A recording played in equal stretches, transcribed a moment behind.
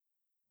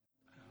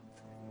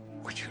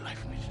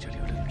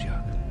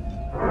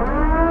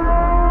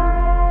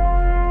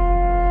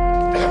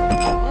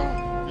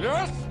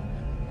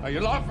Are you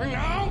laughing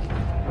now?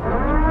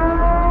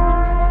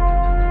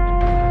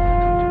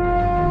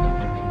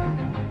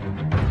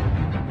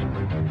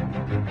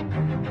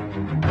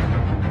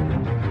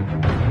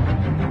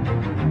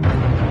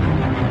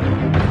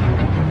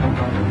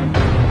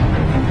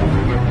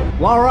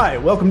 Well, all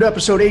right, welcome to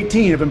episode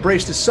 18 of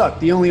Embrace the Suck,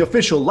 the only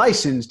official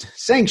licensed,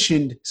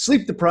 sanctioned,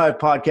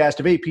 sleep-deprived podcast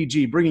of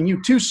APG, bringing you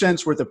 2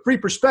 cents worth of free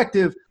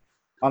perspective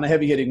on the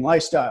heavy-hitting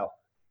lifestyle.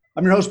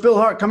 I'm your host, Bill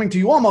Hart, coming to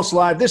you almost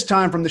live, this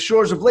time from the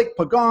shores of Lake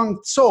Pagong,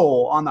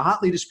 Seoul, on the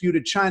hotly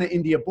disputed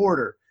China-India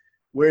border,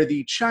 where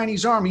the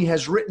Chinese army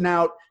has written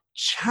out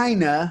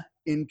China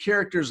in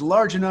characters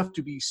large enough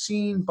to be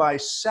seen by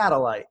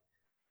satellite,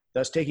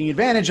 thus taking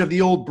advantage of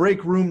the old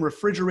break room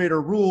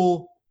refrigerator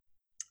rule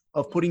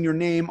of putting your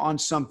name on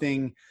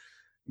something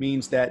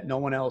means that no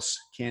one else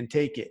can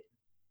take it.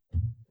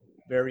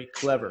 Very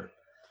clever.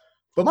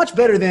 But much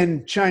better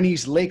than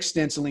Chinese lake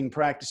stenciling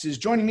practices,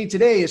 joining me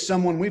today is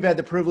someone we've had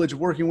the privilege of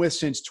working with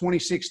since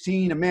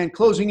 2016, a man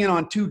closing in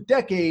on 2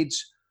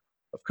 decades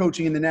of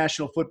coaching in the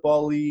National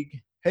Football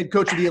League, head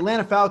coach of the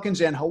Atlanta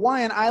Falcons and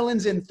Hawaiian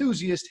Islands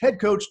enthusiast, head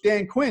coach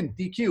Dan Quinn.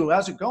 DQ,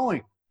 how's it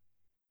going?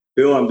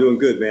 Bill, I'm doing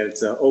good, man.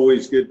 It's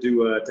always good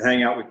to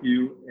hang out with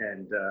you,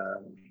 and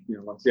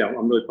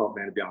I'm really pumped,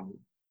 man, to be on.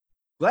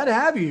 Glad to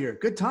have you here.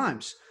 Good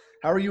times.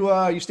 How are you?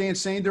 You staying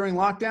sane during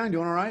lockdown?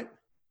 Doing all right?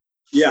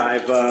 Yeah,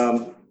 I've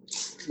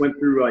went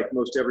through like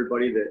most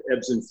everybody the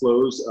ebbs and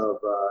flows of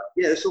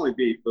this will only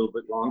be a little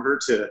bit longer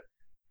to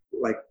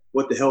like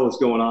what the hell is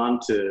going on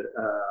to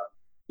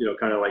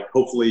kind of like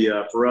hopefully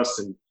for us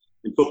in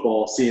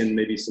football seeing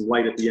maybe some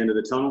light at the end of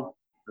the tunnel.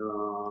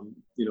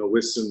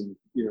 With some,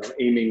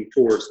 aiming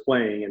towards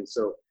playing. And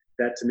so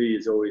that to me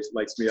is always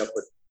lights me up.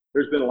 But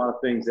there's been a lot of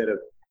things that have,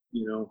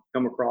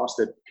 come across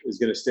that is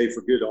going to stay for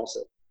good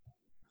also.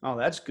 Oh,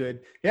 that's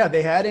good. Yeah.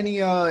 They had any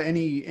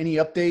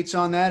updates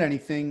on that?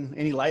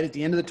 Any light at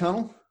the end of the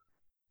tunnel?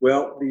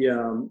 Well,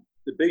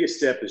 the biggest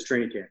step is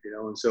training camp,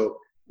 and so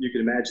you can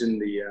imagine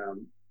the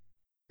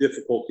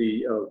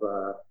difficulty of,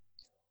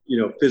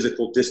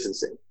 physical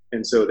distancing.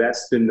 And so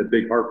that's been the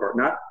big hard part,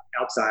 not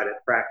outside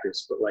at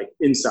practice, but like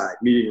inside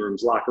meeting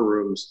rooms, locker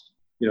rooms,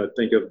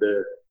 think of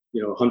the,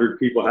 100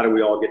 people, how do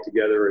we all get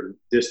together and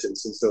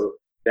distance? And so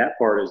that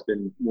part has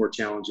been more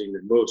challenging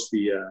than most.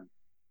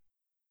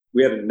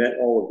 We haven't met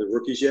all of the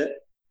rookies yet.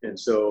 And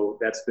so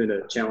that's been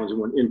a challenging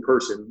one in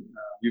person.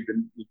 You've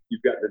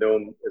gotten to know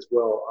them as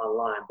well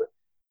online, but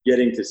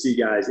getting to see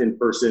guys in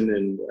person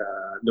and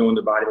knowing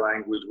the body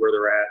language, where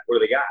they're at, what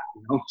do they got,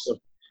 So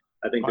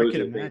I think I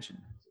can imagine.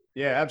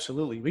 Yeah,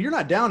 absolutely. But you're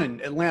not down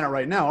in Atlanta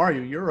right now, are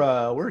you? You're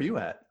where are you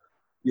at?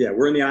 Yeah,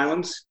 we're in the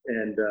islands,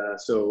 and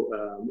so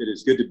it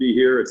is good to be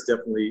here. It's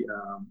definitely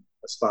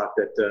a spot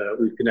that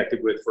we've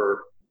connected with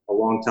for a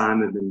long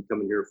time and been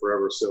coming here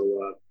forever.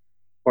 So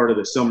part of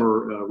the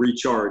summer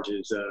recharge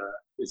is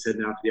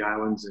heading out to the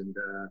islands and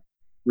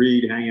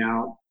read, hang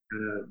out,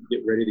 kind of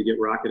get ready to get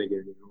rocking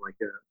again.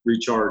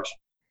 Recharge.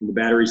 When the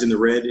battery's in the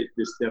red, it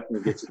just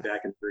definitely gets it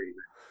back in green.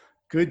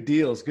 Good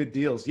deals.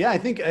 Yeah, I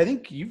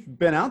think you've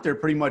been out there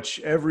pretty much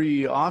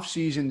every off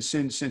season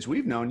since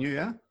we've known you.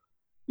 Yeah.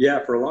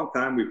 Yeah, for a long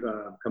time we've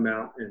come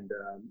out and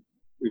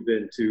we've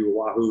been to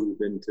Oahu, we've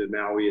been to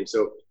Maui, and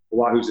so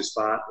Oahu's a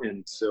spot,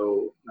 and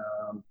so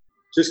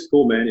just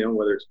cool, man.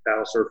 Whether it's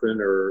paddle surfing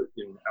or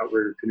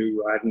outrigger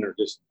canoe riding or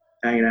just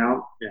hanging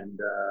out and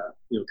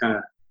kind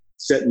of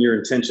setting your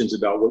intentions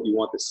about what you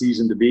want the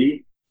season to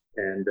be.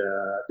 And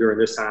during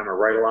this time, I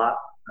write a lot.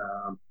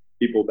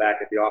 People back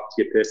at the office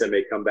get pissed. I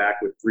may come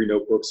back with 3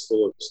 notebooks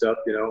full of stuff,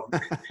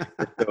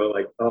 So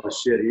like, oh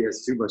shit, he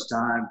has too much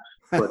time.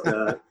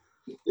 But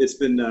it's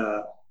been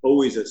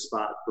always a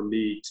spot for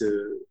me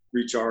to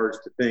recharge,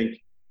 to think.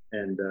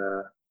 And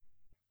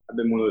I've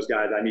been one of those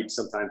guys, I need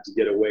sometimes to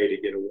get away.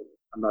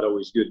 I'm not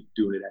always good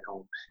doing it at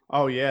home.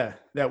 Oh yeah,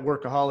 that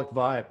workaholic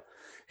vibe.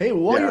 Hey,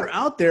 while you're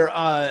out there,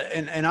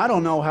 and I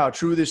don't know how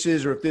true this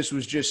is or if this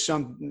was just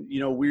some,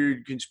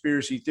 weird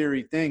conspiracy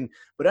theory thing,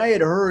 but I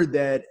had heard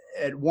that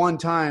at one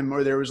time,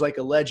 or there was like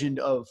a legend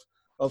of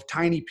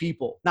tiny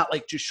people, not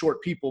like just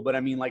short people, but I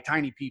mean like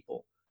tiny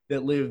people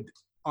that lived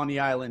on the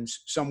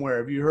islands somewhere.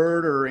 Have you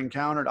heard or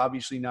encountered?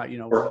 Obviously not,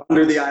 Or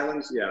under the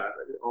islands. Yeah,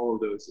 all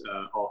of those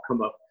all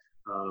come up.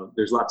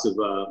 There's lots of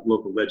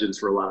local legends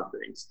for a lot of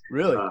things.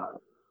 Really?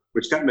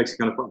 Which kind of makes it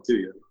kind of fun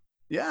too.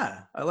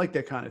 Yeah, I like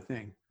that kind of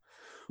thing.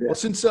 Yeah. Well,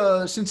 since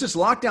this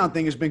lockdown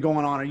thing has been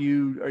going on, are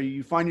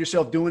you find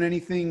yourself doing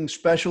anything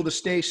special to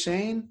stay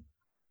sane?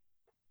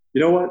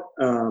 You know what?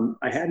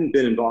 I hadn't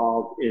been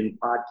involved in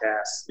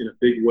podcasts in a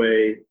big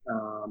way.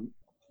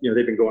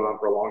 They've been going on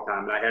for a long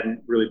time, and I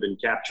hadn't really been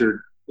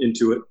captured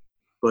into it.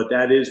 But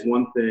that is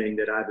one thing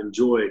that I've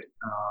enjoyed,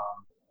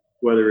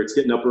 whether it's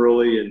getting up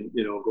early and,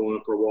 going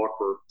up for a walk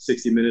for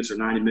 60 minutes or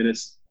 90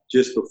 minutes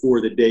just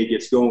before the day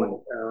gets going.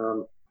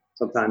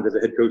 Sometimes as a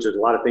head coach, there's a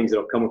lot of things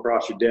that'll come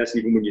across your desk,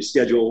 even when you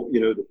schedule,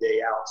 the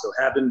day out. So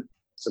having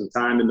some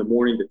time in the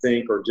morning to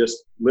think or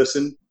just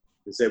listen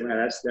and say,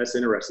 man, that's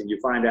interesting. You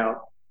find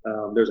out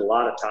there's a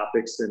lot of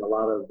topics and a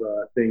lot of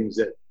things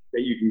that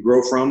that you can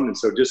grow from. And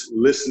so just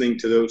listening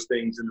to those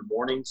things in the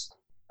mornings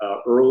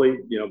early,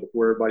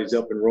 before everybody's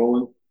up and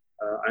rolling,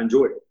 I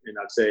enjoyed it. And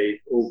I'd say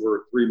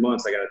over 3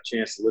 months, I got a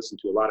chance to listen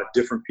to a lot of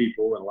different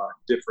people in a lot of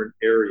different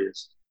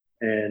areas.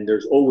 And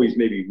there's always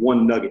maybe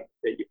one nugget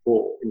that you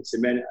pull and you say,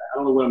 man, I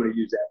don't know when I'm going to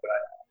use that, but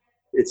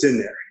it's in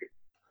there.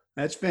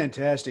 That's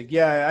fantastic.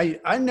 Yeah,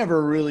 I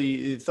never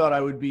really thought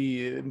I would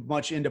be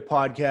much into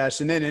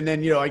podcasts. And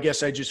then, I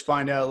guess I just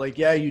find out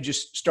you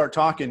just start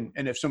talking.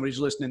 And if somebody's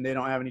listening, they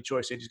don't have any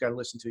choice. They just got to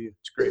listen to you.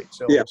 It's great.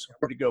 So yeah, it's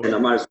pretty good. And I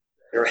might as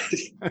well,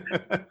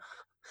 right?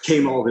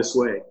 Came all this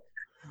way.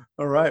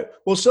 All right.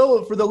 Well,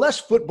 so for the less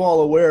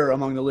football aware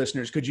among the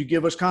listeners, could you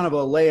give us kind of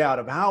a layout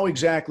of how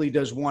exactly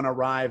does one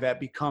arrive at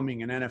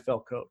becoming an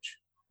NFL coach?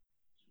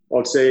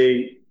 I'd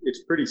say it's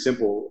pretty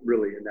simple,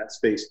 really, in that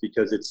space,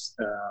 because it's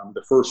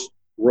the first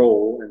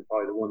role, and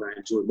probably the one that I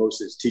enjoy most,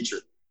 is teacher.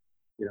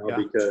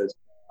 Because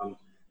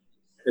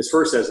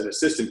as an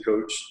assistant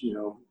coach,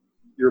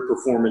 your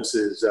performance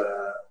is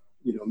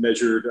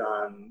measured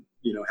on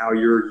how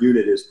your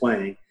unit is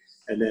playing,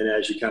 and then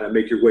as you kind of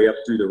make your way up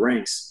through the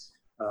ranks,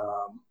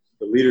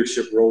 the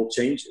leadership role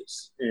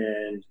changes,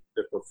 and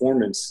the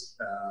performance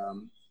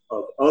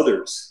of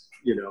others,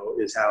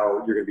 is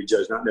how you're going to be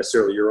judged, not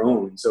necessarily your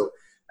own. And so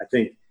I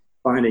think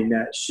finding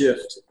that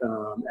shift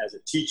as a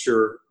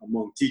teacher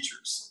among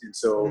teachers. And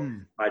so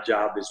my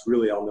job is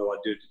really, I'll do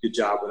a good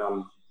job when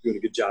I'm doing a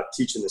good job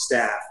teaching the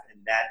staff, and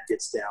that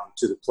gets down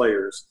to the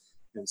players.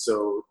 And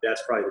so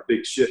that's probably the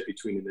big shift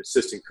between an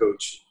assistant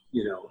coach,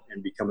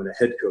 and becoming a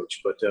head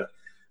coach. But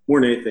more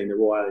than anything, the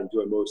role I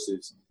enjoy most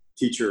is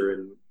teacher,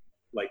 and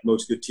like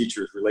most good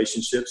teachers,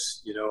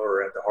 relationships,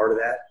 are at the heart of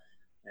that.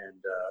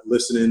 And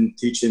listening,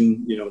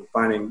 teaching,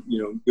 finding,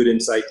 good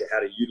insight to how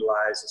to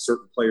utilize a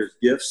certain player's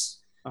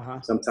gifts.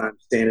 Sometimes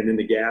standing in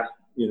the gap,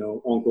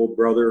 uncle,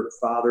 brother,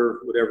 father,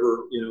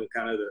 whatever,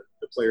 kind of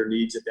the player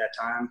needs at that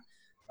time.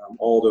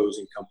 All those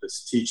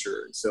encompass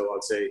teacher. And so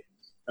I'd say,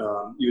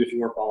 even if you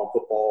weren't following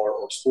football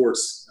or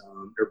sports,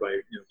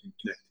 everybody, can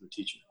connect to a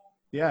teacher.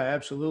 Yeah,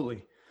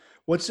 absolutely.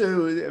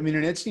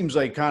 And it seems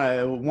like kind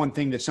of one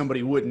thing that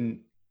somebody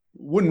wouldn't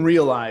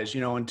realize,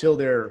 until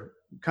they're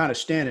kind of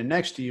standing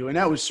next to you. And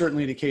that was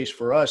certainly the case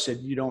for us, that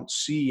you don't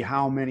see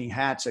how many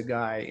hats a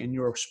guy in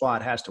your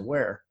spot has to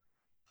wear.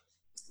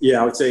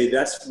 Yeah, I would say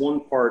that's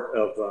one part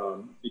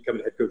of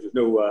becoming a head coach. There's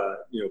no,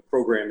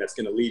 program that's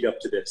going to lead up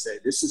to this. Say,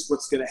 this is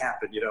what's going to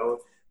happen,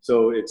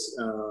 So it's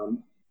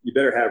you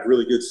better have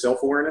really good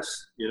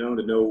self-awareness,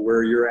 to know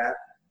where you're at,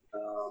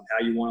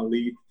 how you want to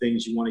lead,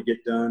 things you want to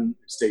get done,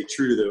 stay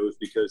true to those,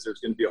 because there's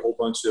going to be a whole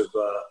bunch of,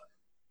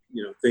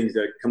 things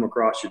that come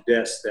across your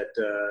desk that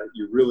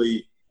you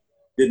really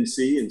didn't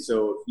see. And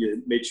so if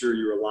you make sure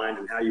you're aligned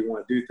in how you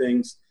want to do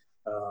things,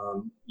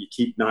 you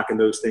keep knocking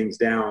those things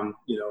down,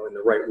 in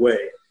the right way.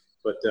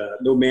 But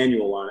no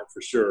manual on it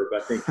for sure.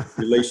 But I think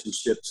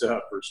relationships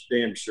for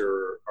damn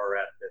sure are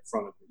at the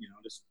front of it.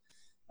 Just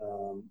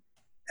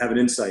have an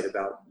insight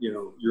about,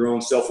 your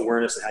own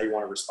self-awareness and how you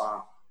want to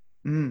respond.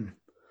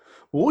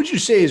 What would you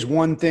say is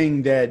one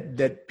thing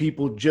that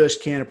people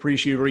just can't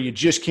appreciate, or you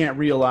just can't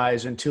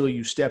realize until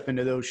you step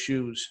into those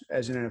shoes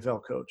as an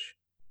NFL coach?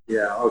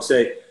 Yeah, I would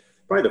say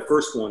probably the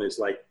first one is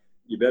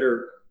you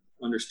better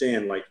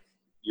understand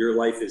your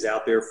life is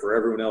out there for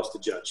everyone else to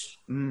judge.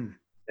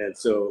 And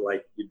so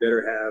you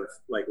better have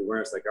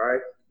awareness, all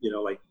right,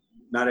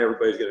 not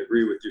everybody's going to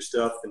agree with your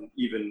stuff. And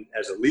even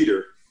as a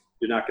leader,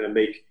 you're not going to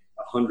make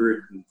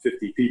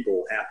 150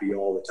 people happy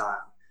all the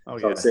time.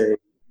 So I'd say,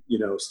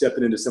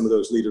 stepping into some of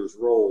those leaders'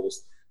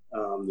 roles,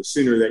 the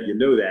sooner that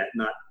that,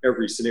 not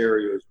every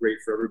scenario is great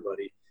for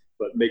everybody,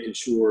 but making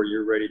sure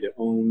you're ready to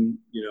own,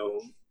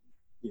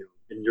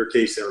 in your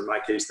case or in my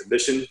case, the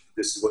mission.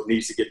 This is what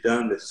needs to get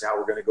done. This is how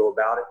we're going to go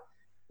about it.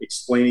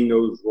 Explaining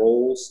those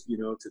roles,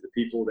 to the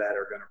people that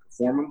are going to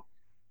perform them,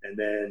 and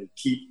then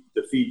keep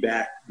the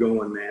feedback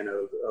going, man,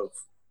 of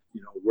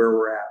where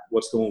we're at,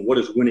 what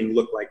does winning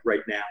look like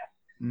right now?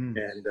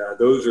 And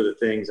those are the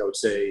things I would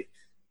say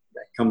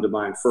that come to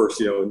mind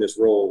first, in this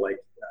role.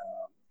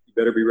 You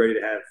better be ready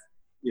to have,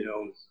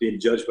 being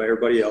judged by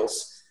everybody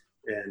else,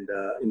 and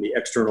in the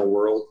external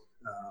world,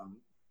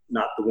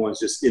 not the ones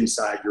just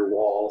inside your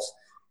walls,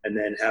 and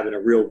then having a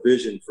real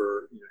vision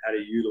for how to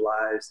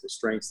utilize the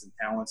strengths and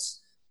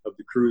talents of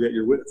the crew that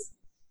you're with.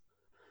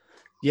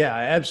 Yeah,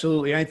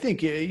 absolutely. I think,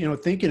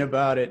 thinking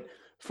about it,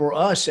 for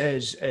us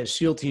as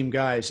SEAL team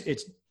guys,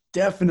 it's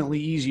definitely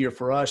easier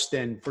for us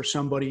than for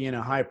somebody in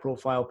a high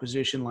profile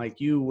position like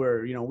you,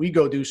 where, we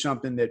go do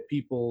something that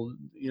people,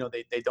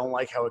 they don't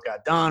like how it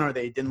got done, or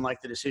they didn't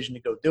like the decision to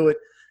go do it.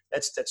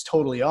 That's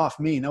totally off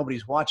me.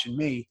 Nobody's watching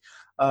me.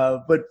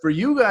 But for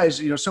you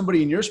guys,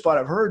 somebody in your spot,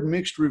 I've heard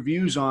mixed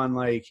reviews on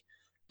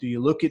do you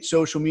look at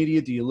social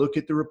media? Do you look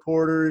at the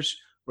reporters?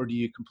 Or do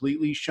you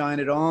completely shine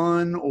it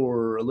on,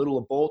 or a little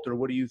of both, or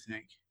what do you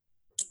think?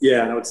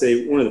 Yeah, and I would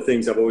say one of the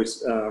things I've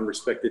always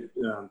respected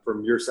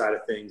from your side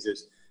of things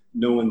is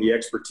knowing the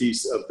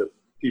expertise of the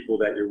people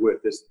that you're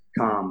with, as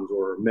comms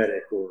or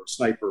medic or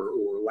sniper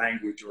or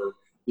language or,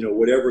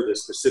 whatever the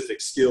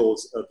specific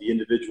skills of the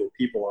individual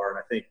people are. And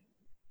I think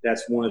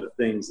that's one of the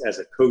things as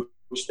a coach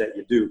that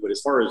you do. But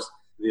as far as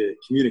the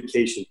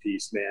communication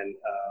piece, man,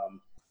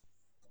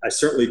 I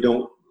certainly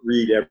don't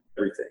read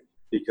everything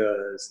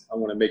because I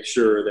want to make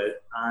sure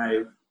that I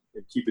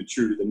am keeping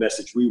true to the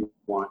message we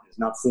want. It's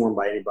not formed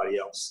by anybody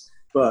else.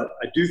 But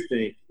I do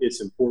think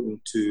it's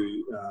important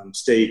to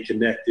stay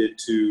connected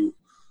to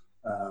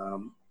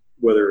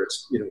whether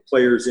it's,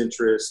 players'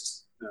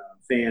 interest,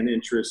 fan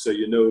interest, so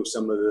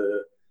some of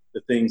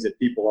the things that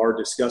people are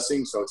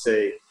discussing. So I'd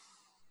say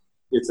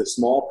it's a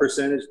small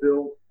percentage,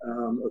 Bill,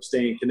 of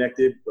staying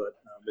connected, but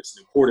it's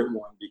an important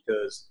one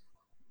because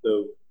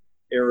the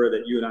era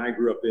that you and I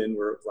grew up in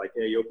where it's like,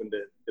 hey, you opened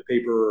the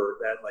paper or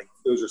that, like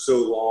those are so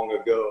long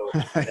ago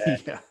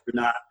that Yeah. you're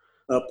not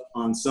up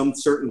on some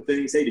certain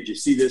things. Hey, did you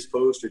see this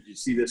post or did you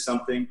see this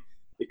something?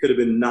 It could have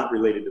been not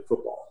related to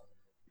football.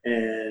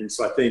 And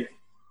so I think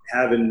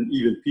having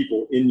even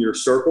people in your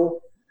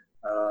circle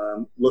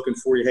looking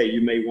for you, hey,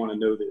 you may want to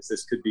know this.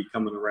 This could be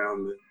coming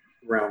around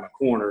the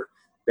corner.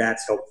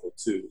 That's helpful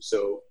too.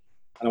 So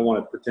I don't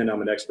want to pretend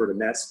I'm an expert in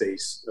that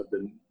space of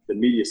the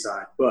media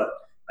side, but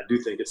I do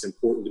think it's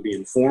important to be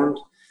informed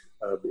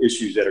of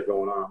issues that are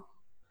going on,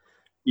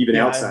 even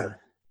outside.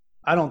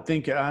 I don't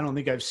think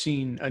I've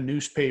seen a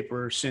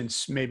newspaper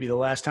since maybe the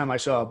last time I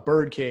saw a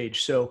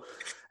birdcage. So,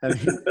 I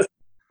mean,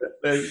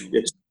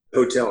 it's a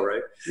hotel,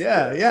 right?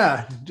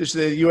 Yeah. Just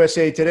the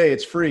USA Today.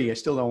 It's free. I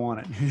still don't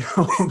want it.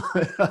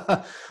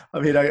 But, I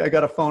mean, I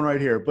got a phone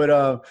right here.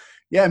 But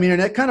yeah, I mean,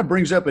 and that kind of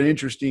brings up an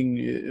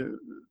interesting,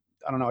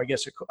 I don't know, I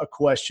guess a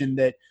question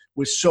that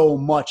with so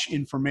much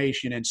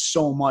information and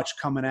so much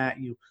coming at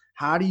you,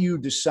 how do you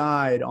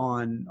decide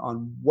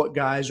on what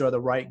guys are the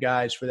right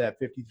guys for that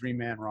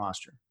 53-man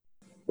roster?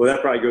 Well,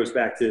 that probably goes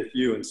back to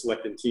you and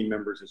selecting team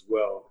members as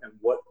well. And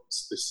what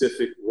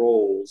specific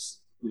roles,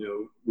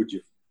 would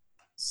you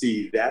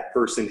see that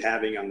person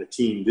having on the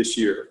team this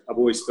year? I've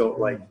always felt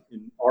like,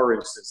 in our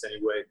instance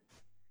anyway,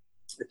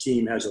 a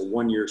team has a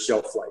 1-year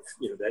shelf life,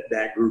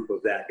 that group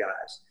of that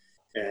guys.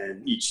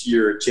 And each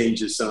year it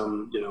changes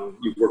some.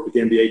 You work with the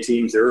NBA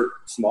teams, they're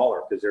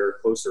smaller because they're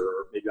closer,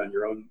 or maybe on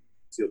your own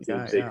field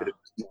teams, they could have been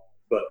small.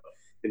 But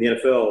in the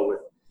NFL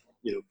with,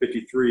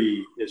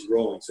 53 is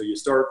rolling. So you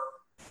start,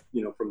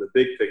 from the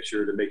big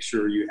picture to make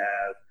sure you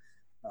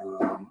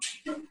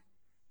have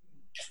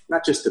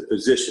not just the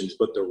positions,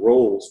 but the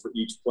roles for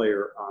each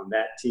player on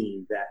that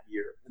team that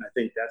year. And I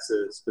think that's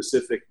a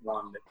specific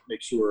one that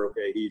makes sure,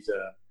 okay, he's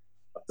a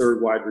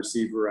third wide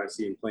receiver. I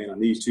see him playing on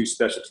these two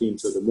special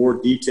teams. So the more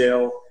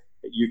detail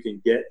that you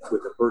can get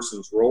with a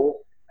person's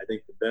role, I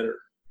think the better.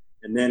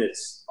 And then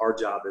it's our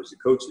job as the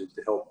coaches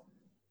to help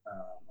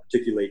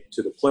articulate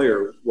to the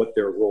player what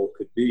their role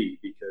could be,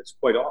 because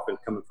quite often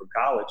coming from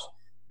college,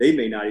 they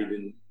may not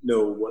even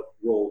know what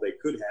role they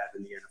could have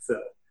in the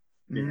NFL.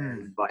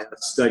 And by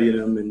us studying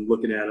them and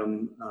looking at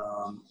them,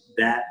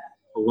 that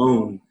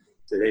alone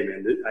said, hey,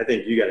 man, I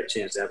think you got a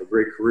chance to have a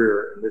great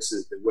career, and this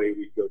is the way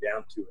we go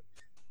down to it.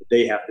 But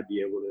they have to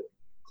be able to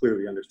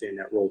clearly understand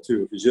that role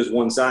too. If it's just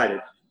one-sided,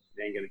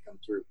 it ain't going to come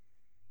through.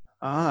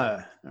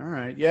 All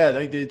right. Yeah.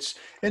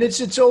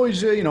 It's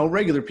always,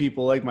 regular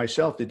people like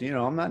myself that,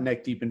 I'm not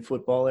neck deep in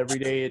football every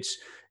day.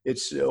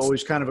 It's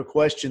always kind of a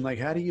question, like,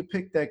 how do you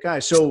pick that guy?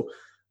 So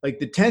like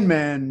the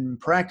 10-man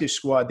practice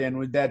squad, then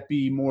would that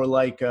be more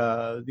like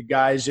the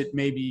guys that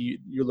maybe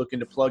you're looking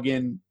to plug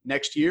in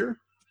next year?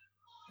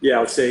 Yeah,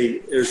 I would say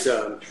there's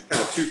kind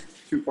of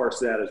two parts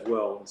to that as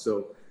well.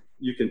 So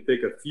you can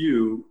pick a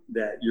few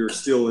that you're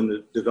still in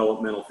the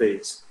developmental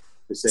phase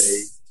to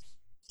say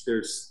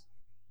there's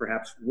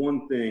perhaps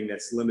one thing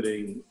that's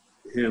limiting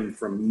him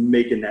from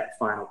making that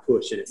final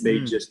push, and it may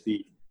just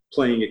be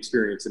playing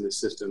experience in the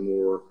system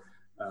or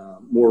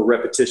more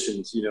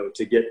repetitions,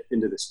 to get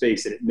into the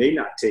space. And it may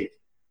not take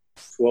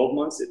 12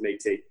 months. It may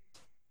take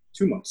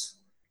 2 months,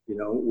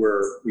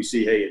 where we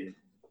see, hey, and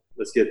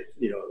let's get,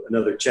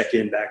 another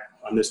check-in back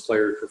on this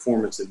player's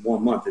performance in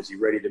 1 month. Is he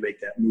ready to make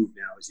that move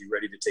now? Is he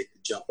ready to take the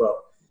jump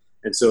up?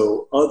 And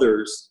so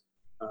others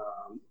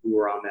who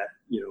are on that,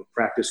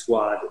 practice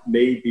squad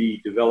may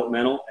be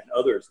developmental, and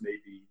others may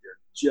be, they're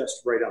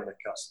just right on the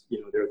cusp.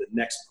 They're the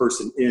next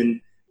person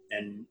in.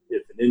 And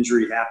if an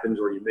injury happens,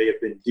 or you may have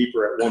been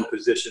deeper at one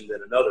position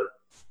than another,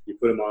 you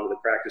put them onto the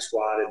practice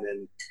squad, and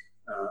then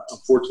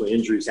unfortunately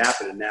injuries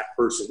happen and that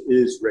person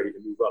is ready to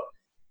move up.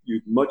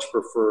 You'd much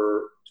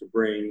prefer to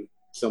bring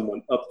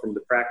someone up from the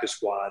practice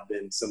squad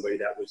than somebody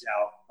that was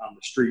out on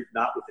the street,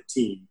 not with the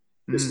team,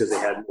 just because they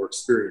had more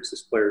experience.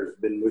 This player has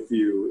been with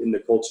you in the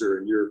culture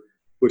and you're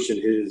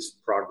pushing his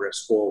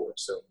progress forward.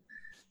 So,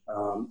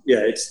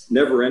 it's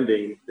never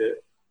ending.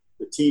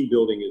 The team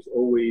building is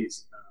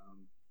always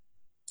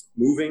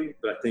moving,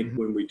 but I think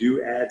when we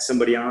do add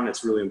somebody on,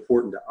 it's really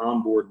important to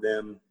onboard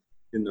them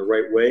in the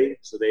right way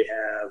so they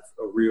have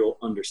a real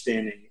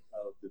understanding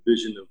of the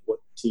vision of what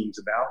the team's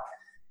about.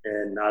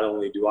 And not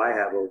only do I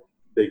have a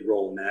big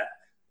role in that,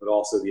 but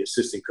also the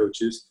assistant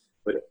coaches,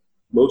 but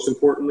most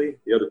importantly,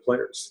 the other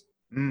players.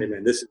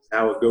 And this is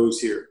how it goes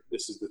here.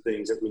 This is the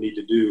things that we need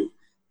to do.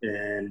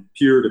 And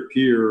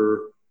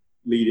peer-to-peer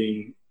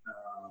leading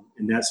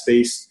in that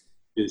space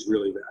is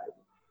really valuable.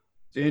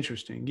 It's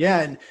interesting. Yeah.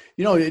 And,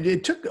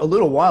 it took a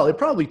little while. It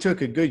probably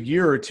took a good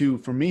year or two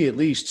for me, at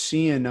least,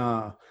 seeing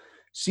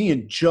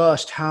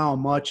just how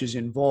much is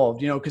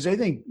involved, because I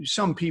think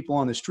some people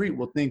on the street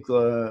will think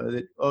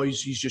that, oh,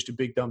 he's just a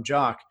big dumb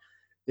jock,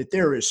 that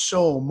there is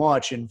so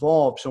much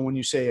involved. So when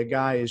you say a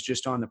guy is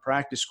just on the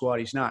practice squad,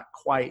 he's not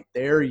quite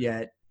there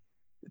yet.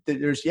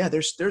 There's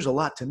a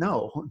lot to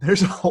know.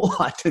 There's a whole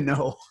lot to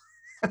know.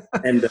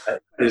 And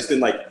it's been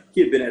like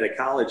he had been at a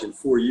college in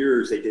 4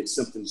 years. They did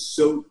something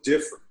so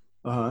different,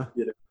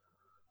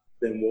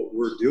 than what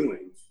we're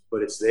doing,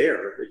 but it's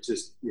there. It's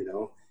just,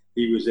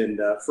 he was in,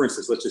 for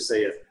instance, let's just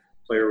say a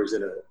player was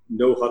in a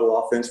no huddle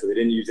offense where they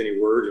didn't use any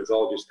words. It was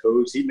all just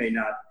codes. He may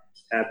not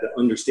have the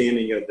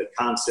understanding of the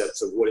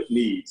concepts of what it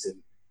needs, and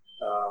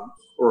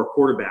or a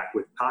quarterback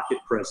with pocket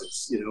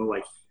presence,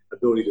 like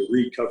ability to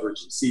read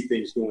coverage and see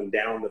things going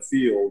down the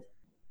field,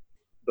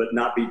 but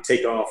not be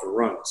taken off and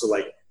run. So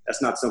like,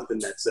 that's not something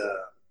that's,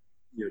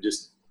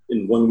 just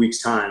in 1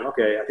 week's time.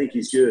 Okay, I think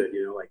he's good.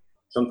 Like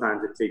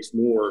sometimes it takes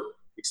more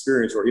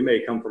experience, or he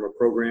may come from a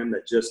program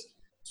that just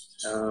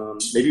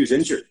maybe he was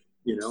injured,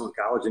 in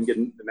college and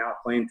getting the amount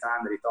of playing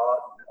time that he thought.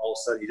 And all of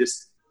a sudden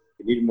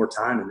he needed more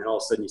time. And then all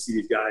of a sudden you see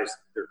these guys,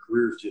 their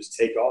careers just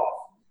take off.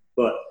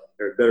 But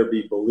there better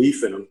be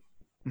belief in them,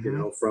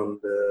 from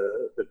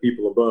the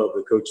people above,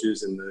 the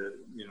coaches and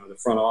the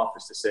front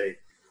office, to say,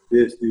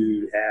 this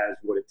dude has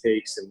what it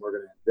takes and we're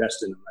going to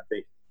invest in him. I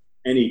think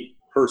any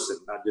person,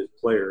 not just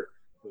player,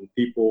 when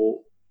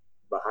people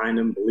behind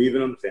him believe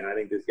in him, saying, I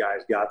think this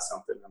guy's got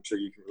something. I'm sure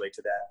you can relate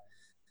to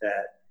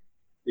that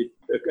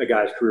a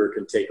guy's career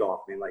can take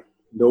off. I mean, like,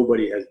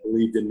 nobody has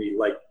believed in me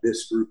like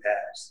this group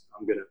has.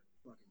 I'm going to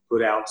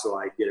put out so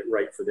I get it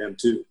right for them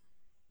too.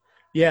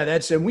 Yeah,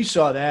 and we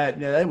saw that.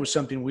 Yeah, that was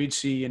something we'd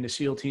see in the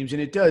SEAL teams,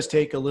 and it does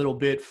take a little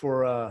bit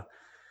for,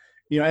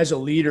 as a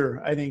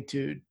leader, I think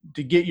to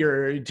get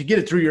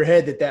it through your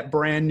head that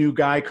brand new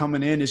guy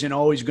coming in isn't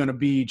always going to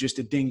be just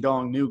a ding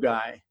dong new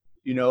guy.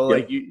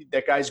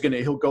 That guy's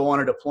he'll go on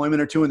a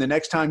deployment or two, and the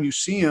next time you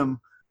see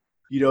him,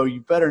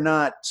 you better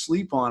not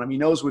sleep on him. He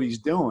knows what he's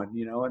doing,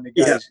 and the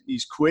guy,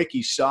 he's quick,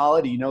 he's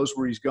solid, he knows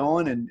where he's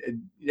going,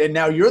 and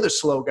now you're the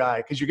slow guy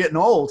because you're getting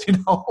old,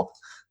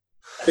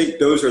 I think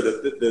those are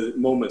the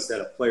moments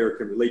that a player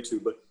can relate to,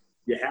 but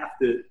you have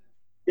to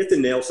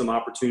nail some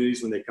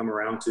opportunities when they come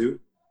around too,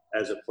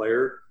 as a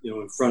player,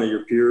 in front of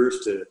your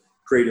peers, to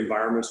create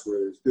environments where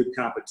there's good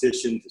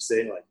competition, to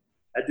say, like,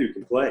 that dude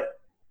can play.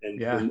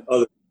 And when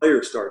other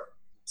players start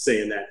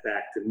saying that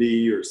back to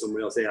me or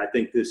someone else, hey, I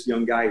think this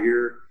young guy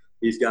here,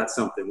 he's got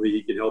something,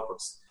 he can help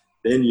us.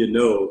 Then he's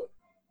going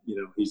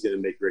to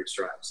make great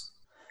strides.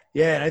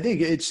 Yeah, and I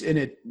think it's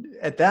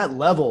at that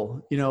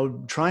level,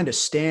 trying to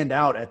stand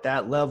out at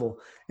that level.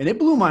 And it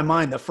blew my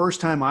mind the first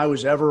time I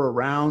was ever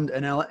around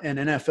an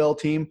NFL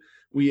team.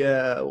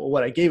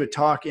 I gave a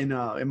talk in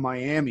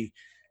Miami,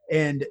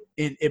 and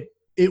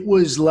it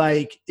was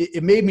like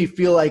it made me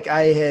feel like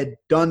I had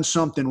done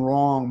something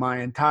wrong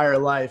my entire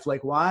life.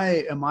 Like,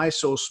 why am I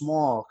so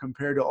small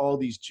compared to all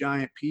these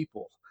giant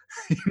people?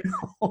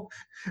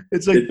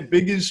 It's like the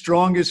biggest,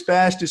 strongest,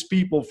 fastest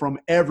people from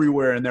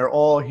everywhere, and they're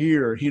all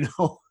here.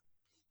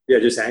 Yeah,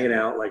 just hanging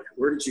out. Like,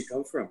 where did you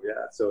come from?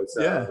 Yeah, so it's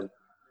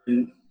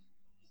and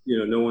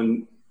no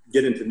one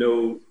getting to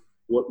know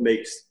what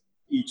makes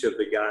each of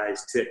the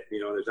guys tick.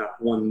 There's not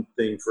one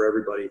thing for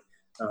everybody.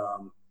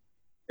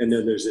 And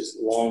then there's this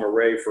long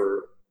array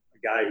for a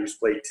guy who's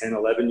played 10,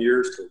 11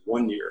 years to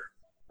 1 year.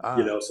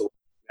 So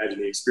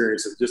imagine the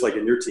experience of, just like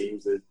in your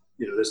teams, that,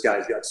 this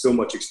guy's got so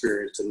much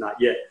experience to not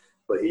yet,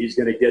 but he's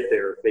going to get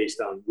there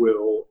based on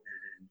will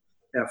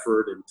and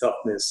effort and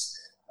toughness.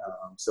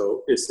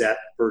 So it's that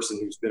person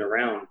who's been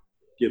around,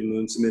 give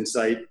them some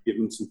insight, give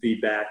them some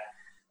feedback,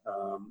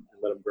 and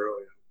let them grow.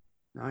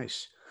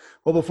 Nice.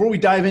 Well, before we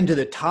dive into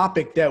the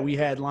topic that we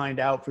had lined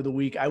out for the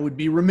week, I would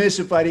be remiss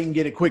if I didn't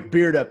get a quick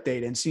beard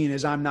update. And seeing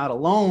as I'm not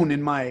alone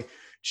in my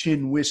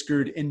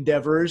chin-whiskered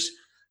endeavors,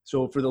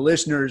 so for the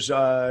listeners,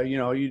 I've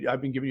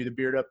been giving you the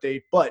beard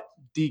update, but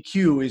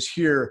DQ is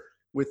here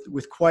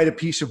with quite a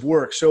piece of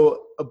work.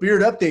 So a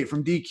beard update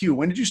from DQ.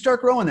 When did you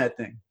start growing that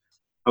thing?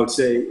 I would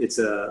say it's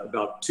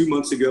about 2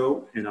 months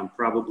ago, and I'm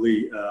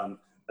probably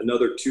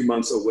another 2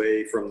 months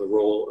away from the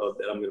role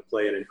that I'm going to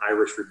play in an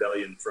Irish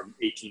rebellion from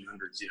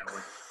 1800s.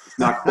 It's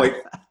not quite,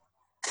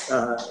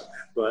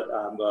 but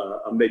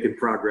I'm making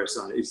progress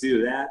on it. It's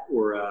either that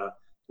or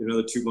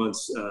another 2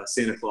 months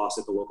Santa Claus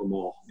at the local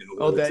mall.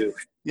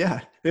 Yeah.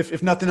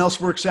 If nothing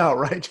else works out,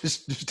 right?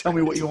 Just tell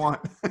me what you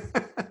want.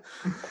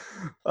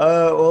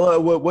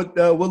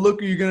 What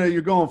look are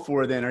you're going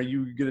for then? Are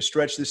you gonna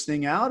stretch this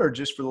thing out, or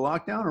just for the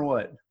lockdown, or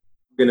what?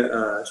 I'm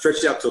gonna stretch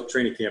it out till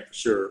training camp for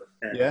sure.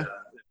 And,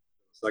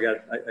 so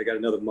I got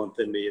another month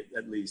in me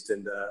at least,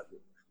 and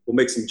we'll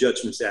make some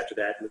judgments after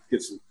that and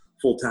give some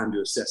full time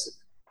to assess it.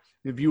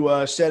 Have you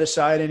set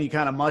aside any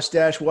kind of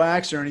mustache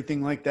wax or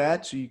anything like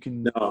that, so you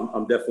can? No,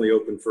 I'm definitely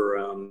open for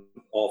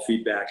all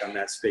feedback on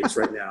that space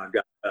right now. I've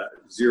got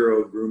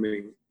zero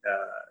grooming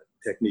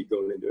technique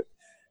going into it.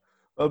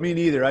 Well, me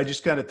neither. I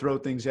just kind of throw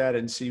things at it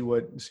and see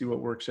what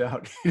works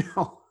out.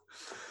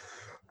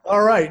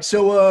 All right.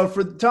 So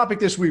for the topic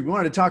this week, we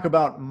wanted to talk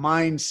about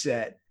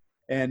mindset,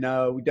 and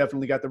we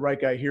definitely got the right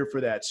guy here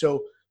for that.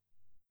 So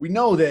we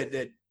know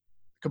that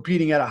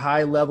competing at a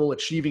high level,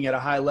 achieving at a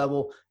high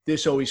level,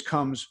 this always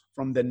comes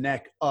from the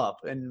neck up.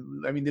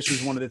 And I mean, this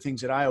was one of the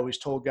things that I always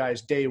told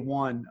guys day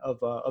one of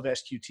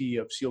SQT,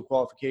 of SEAL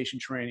qualification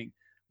training,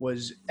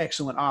 was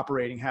excellent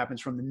operating happens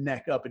from the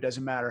neck up. It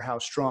doesn't matter how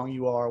strong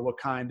you are, what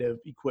kind of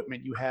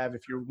equipment you have.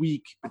 If you're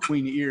weak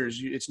between the ears,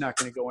 it's not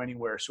going to go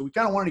anywhere. So we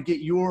kind of wanted to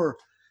get your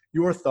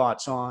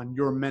thoughts on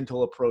your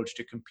mental approach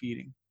to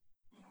competing.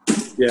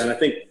 Yeah, and I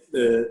think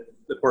the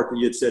part that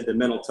you had said, the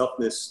mental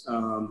toughness,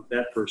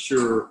 that for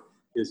sure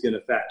is going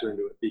to factor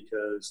into it,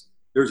 because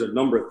there's a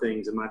number of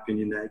things, in my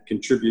opinion, that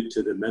contribute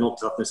to the mental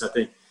toughness. I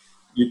think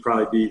you'd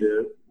probably be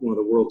one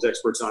of the world's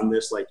experts on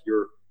this. Like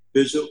your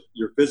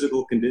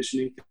physical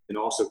conditioning can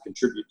also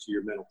contribute to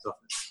your mental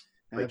toughness.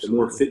 Like the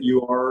more fit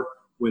you are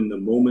when the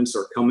moments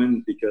are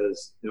coming,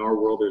 because in our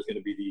world there's going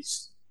to be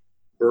these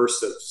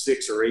bursts of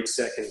 6 or 8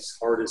 seconds,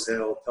 hard as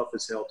hell, tough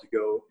as hell to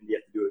go, and you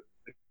have to do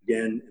it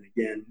again and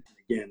again and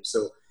again.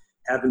 So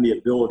having the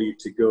ability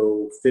to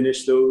go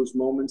finish those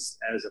moments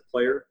as a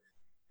player,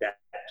 that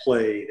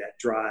play, that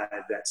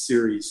drive, that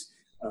series,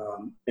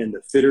 and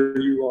the fitter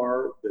you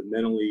are, the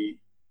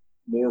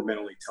more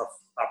mentally tough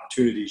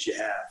opportunities you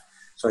have.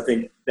 So I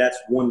think that's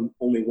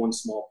only one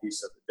small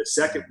piece of it. The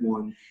second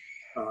one,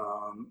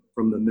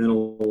 from the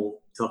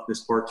mental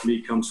toughness part, to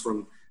me comes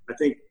from, I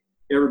think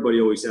everybody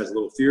always has a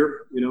little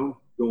fear,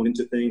 going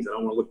into things. I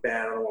don't want to look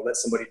bad. I don't want to let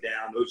somebody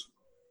down.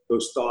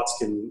 Those thoughts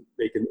can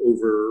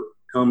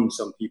overcome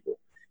some people,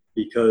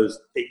 because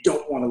they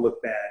don't want to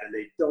look bad and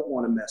they don't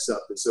want to mess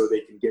up, and so they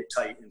can get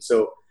tight. And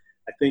so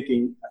I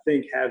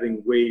think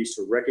having ways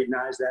to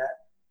recognize that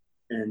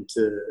and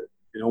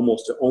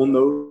almost to own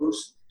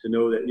those, to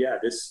know that, yeah,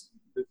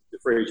 the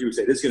phrase you would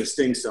say, this is going to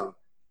sting some,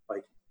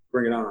 like,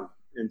 bring it on.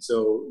 And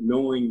so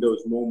knowing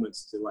those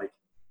moments to like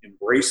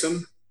embrace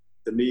them,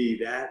 to me,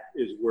 that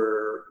is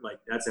where, like,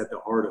 that's at the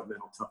heart of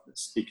mental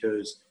toughness,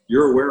 because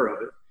you're aware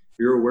of it.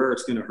 You're aware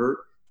it's going to hurt,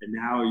 and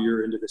now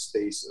you're into the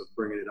space of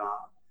bringing it on.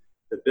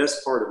 The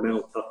best part of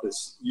mental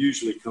toughness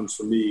usually comes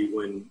from me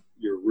when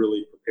you're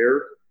really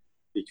prepared,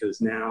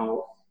 because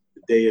now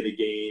the day of the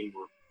game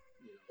or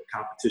the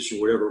competition,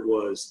 whatever it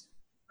was,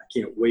 I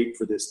can't wait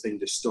for this thing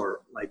to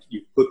start. Like,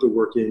 you put the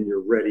work in,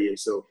 you're ready. And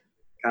so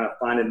kind of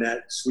finding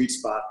that sweet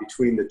spot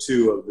between the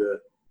two of the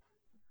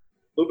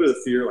little bit of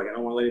the fear, like, I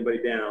don't want to let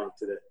anybody down,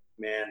 to the,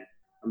 man,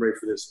 I'm ready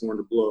for this horn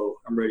to blow.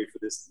 I'm ready for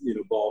this,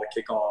 ball to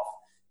kick off,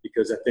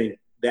 because I think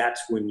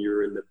that's when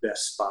you're in the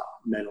best spot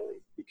mentally,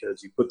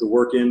 because you put the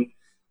work in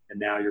and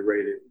now you're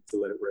ready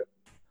to let it rip.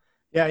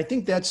 Yeah, I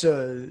think that's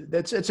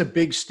a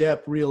big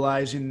step,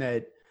 realizing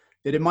that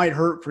it might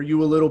hurt for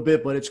you a little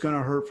bit, but it's going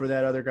to hurt for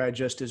that other guy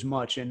just as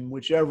much. And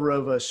whichever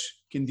of us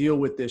can deal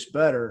with this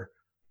better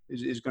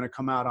is going to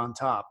come out on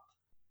top.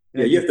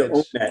 And you have to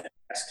own that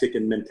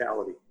ass-kicking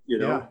mentality,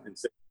 and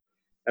say,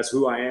 that's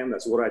who I am.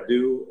 That's what I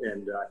do.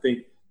 And I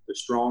think the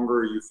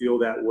stronger you feel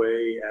that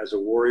way as a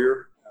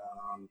warrior,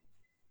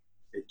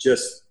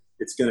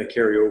 it's going to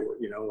carry over,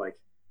 like,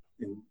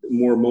 and the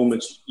more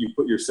moments you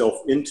put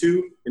yourself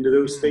into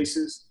those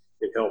spaces,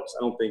 it helps.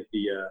 I don't think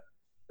the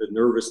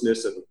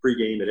nervousness of a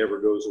pregame that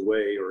ever goes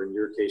away, or in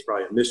your case,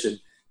 probably a mission,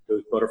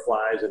 those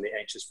butterflies and the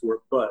anxious for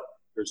it. But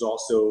there's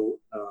also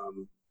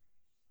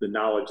the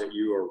knowledge that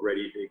you are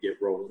ready to get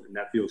rolling, and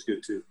that feels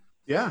good too.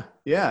 Yeah,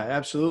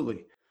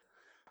 absolutely.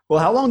 Well,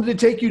 how long did it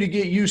take you to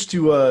get used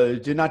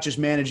to not just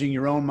managing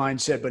your own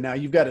mindset, but now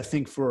you've got to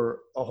think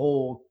for a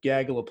whole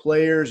gaggle of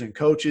players and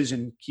coaches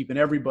and keeping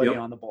everybody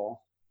on the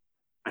ball?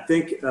 I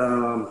think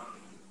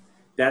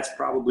that's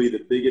probably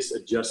the biggest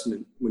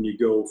adjustment when you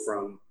go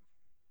from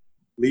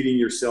leading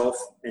yourself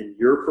and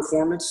your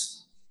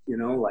performance,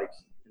 like,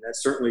 and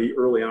that's certainly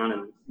early on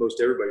in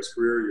most everybody's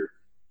career.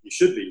 You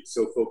should be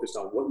so focused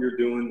on what you're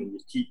doing, and you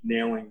keep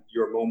nailing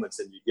your moments,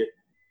 and you get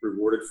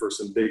rewarded for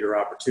some bigger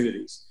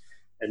opportunities.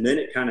 And then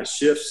it kind of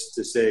shifts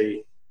to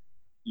say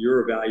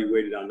you're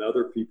evaluated on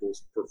other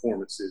people's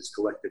performances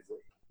collectively.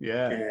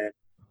 Yeah. And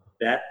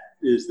that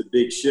is the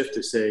big shift,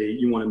 to say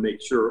you want to make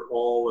sure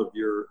all of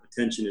your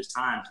attention is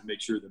timed to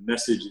make sure the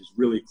message is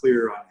really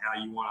clear on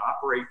how you want to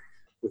operate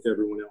with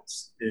everyone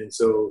else. And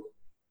so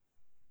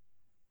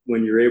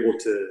when you're able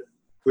to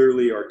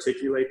clearly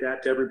articulate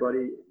that to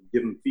everybody,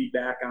 give them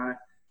feedback on it,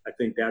 I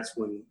think that's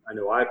when I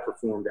know I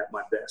performed at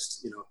my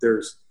best. If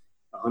there's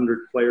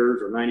 100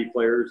 players or 90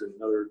 players and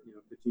another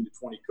 15 to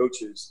 20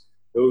 coaches,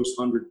 those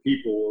 100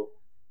 people,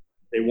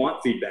 they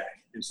want feedback.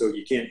 And so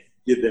you can't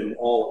give them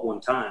all at one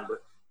time, but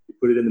you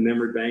put it in the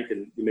memory bank,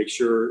 and you make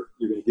sure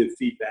you're going to give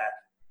feedback,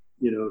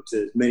 to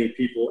as many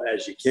people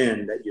as you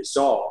can that you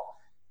saw.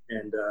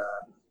 And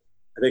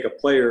I think a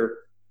player,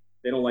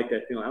 they don't like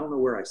that feeling. I don't know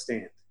where I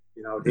stand.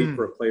 I would hate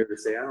for a player to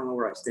say, I don't know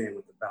where I stand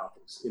with the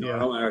Falcons. I don't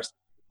know where I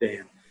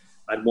stand.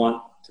 I'd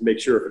want to make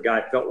sure if a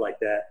guy felt like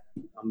that,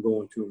 I'm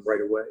going to him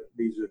right away.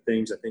 These are the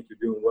things I think you're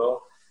doing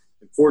well.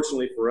 And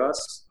fortunately for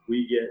us,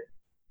 we get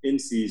in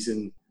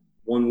season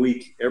 1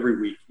 week, every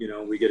week,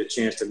 we get a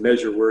chance to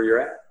measure where you're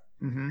at.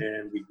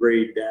 and we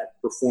grade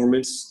that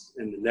performance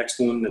and the next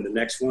one and the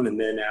next one. And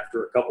then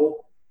after a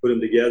couple, put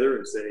them together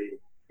and say,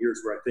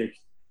 here's where I think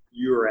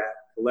you're at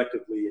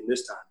collectively in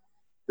this time.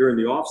 During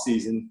the off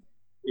season,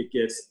 it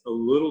gets a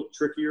little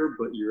trickier,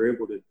 but you're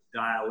able to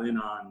dial in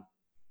on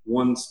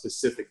one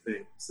specific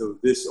thing. So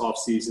this off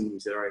season, we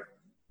said, all right,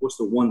 what's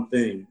the one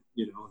thing,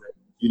 that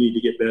you need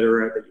to get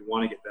better at, that you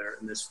want to get better,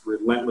 and let's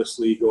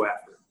relentlessly go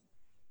after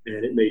it.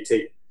 And it may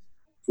take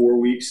 4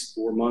 weeks,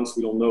 4 months,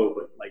 we don't know,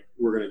 but like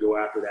we're going to go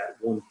after that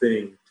one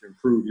thing to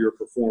improve your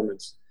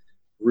performance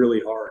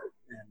really hard.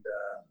 And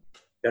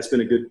that's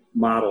been a good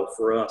model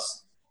for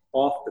us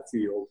off the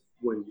field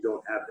when you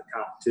don't have the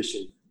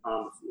competition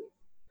on the field.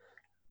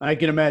 I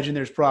can imagine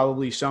there's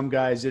probably some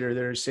guys that are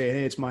there saying,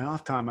 hey, it's my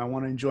off time. I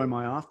want to enjoy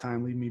my off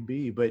time. Leave me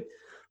be. But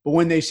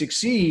when they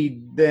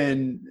succeed,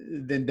 then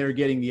they're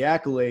getting the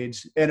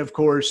accolades. And of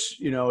course,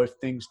 if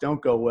things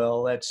don't go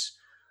well, that's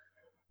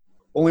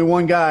only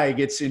one guy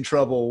gets in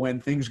trouble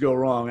when things go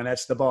wrong, and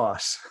that's the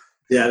boss.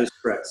 Yeah, that's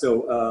correct.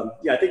 So,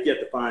 I think you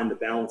have to find the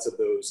balance of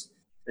those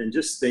and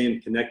just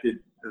staying connected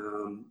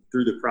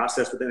through the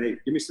process with them. Hey,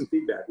 give me some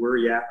feedback. Where are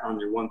you at on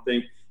your one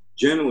thing?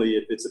 Generally,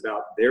 if it's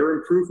about their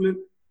improvement,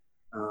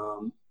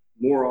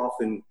 more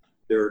often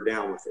they're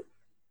down with it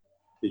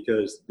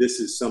because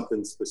this is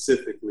something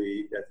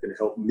specifically that's going to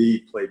help me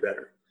play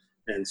better.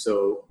 And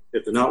so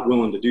if they're not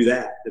willing to do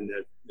that, then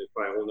there's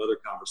probably a whole other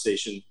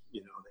conversation,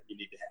 that you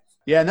need to have.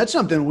 Yeah, and that's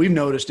something we've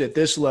noticed at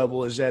this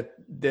level is that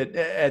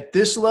at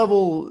this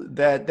level,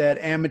 that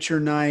amateur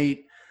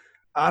night,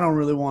 I don't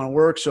really want to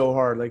work so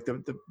hard. Like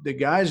the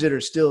guys that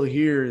are still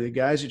here, the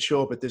guys that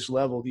show up at this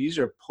level, these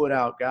are put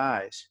out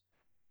guys.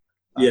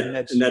 Yeah, and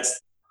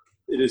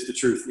it is the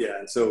truth. Yeah,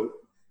 and so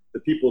the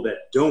people that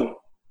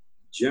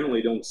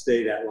generally don't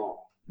stay that long.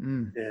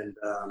 And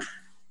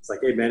it's like,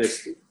 hey man,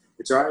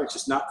 it's all right. It's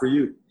just not for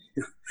you.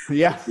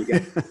 Yeah.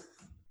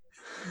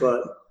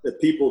 But the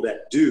people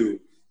that do,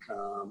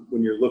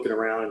 when you're looking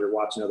around and you're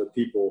watching other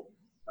people,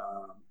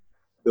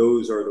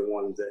 those are the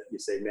ones that you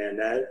say, man,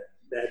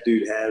 that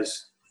dude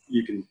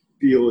you can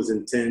feel his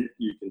intent.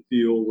 You can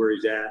feel where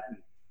he's at. And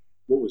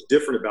what was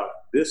different about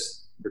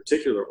this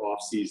particular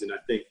off season, I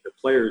think the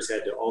players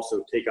had to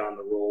also take on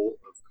the role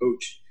of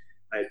coach.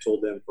 I had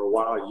told them for a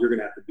while, you're going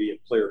to have to be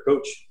a player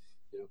coach,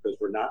 because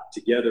we're not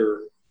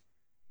together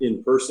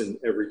in person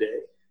every day.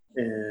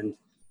 And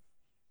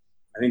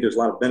I think there's a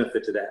lot of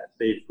benefit to that.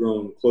 They've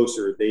grown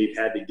closer. They've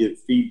had to give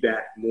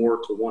feedback more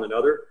to one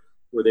another,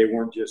 where they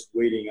weren't just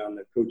waiting on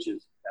the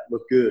coaches that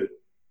look good,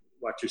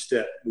 watch your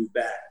step, move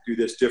back, do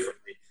this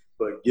differently,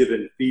 but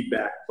giving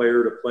feedback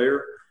player to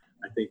player.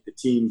 I think the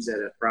teams that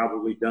have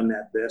probably done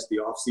that best the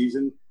off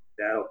season,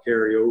 that'll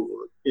carry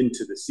over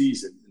into the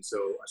season. And so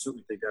I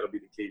certainly think that'll be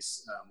the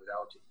case with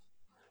our team.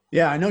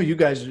 Yeah, I know you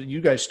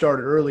guys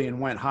started early and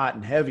went hot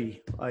and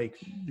heavy. Like,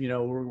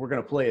 we're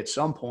going to play at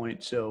some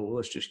point, so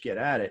let's just get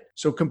at it.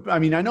 So, I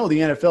know the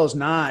NFL is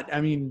not,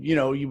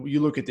 you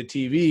look at the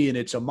TV and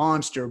it's a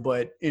monster,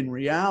 but in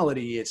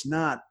reality, it's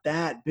not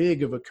that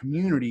big of a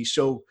community.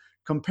 So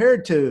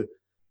compared to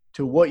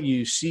what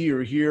you see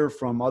or hear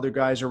from other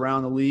guys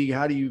around the league,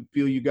 how do you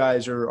feel you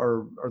guys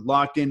are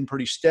locked in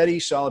pretty steady,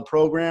 solid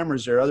program, or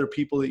is there other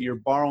people that you're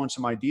borrowing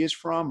some ideas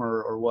from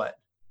or what?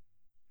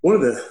 One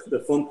of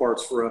the fun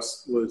parts for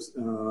us was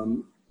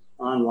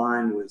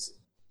online was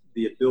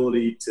the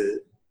ability to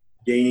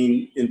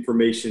gain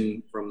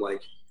information from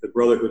like the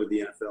brotherhood of the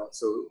NFL.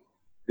 So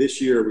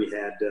this year we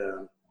had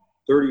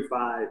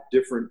 35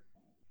 different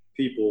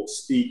people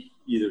speak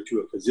either to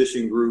a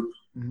position group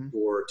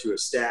or to a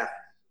staff,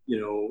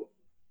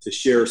 to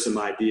share some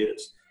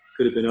ideas.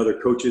 Could have been other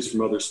coaches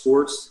from other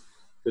sports,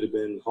 could have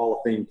been Hall of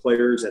Fame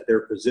players at their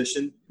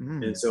position.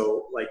 And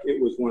so like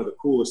it was one of the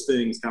coolest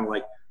things, kind of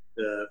like,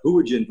 who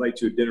would you invite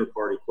to a dinner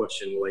party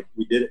question? Like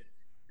we did it.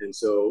 And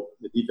so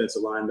the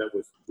defensive line met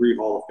with 3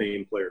 Hall of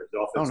Fame players, the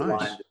offensive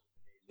line,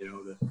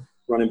 the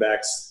running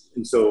backs.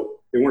 And so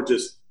they weren't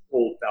just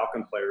old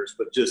Falcon players,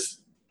 but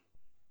just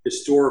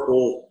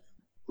historical,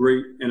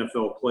 great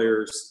NFL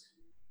players.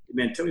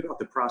 Man, tell me about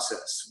the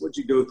process. What'd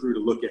you go through to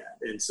look at?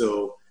 And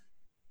so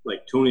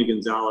like Tony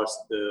Gonzalez,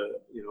 the,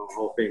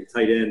 Hall of Fame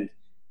tight end,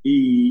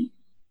 he,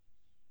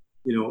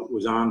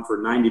 was on for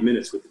 90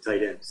 minutes with the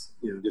tight ends,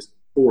 just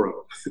 4 of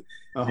them.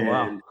 Oh, and,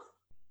 wow.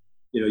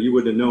 You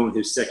would have known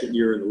his second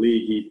year in the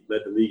league, he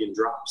led the league in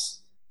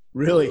drops.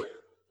 Really?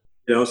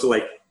 So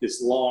like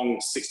this long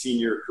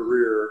 16-year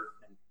career,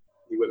 and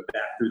he went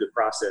back through the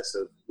process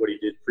of what he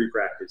did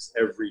pre-practice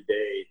every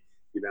day,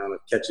 the amount of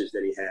catches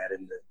that he had,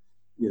 and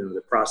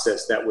the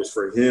process that was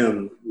for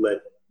him led,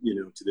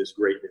 to this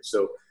greatness.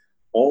 So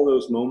all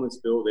those moments,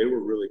 Bill, they were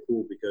really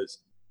cool because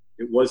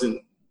it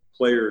wasn't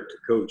player to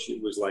coach.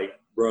 It was like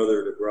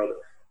brother to brother.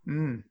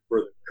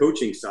 For the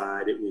coaching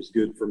side, it was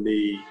good for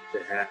me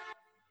to have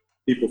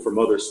people from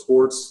other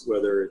sports,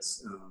 whether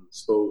it's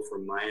Spo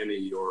from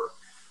Miami or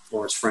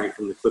Lawrence Frank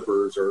from the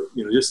Clippers, or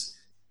just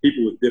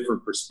people with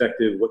different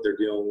perspective, what they're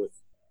dealing with,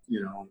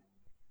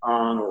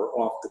 on or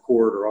off the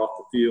court or off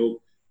the field.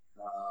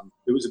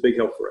 It was a big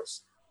help for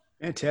us.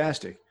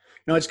 Fantastic.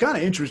 Now, it's kind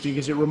of interesting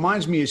because it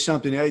reminds me of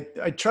something.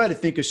 I try to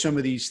think of some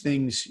of these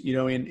things,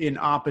 in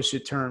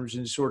opposite terms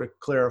and sort of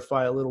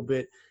clarify a little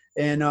bit.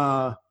 And,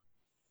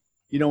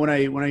 when I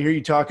hear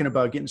you talking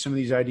about getting some of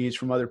these ideas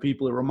from other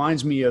people, it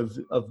reminds me of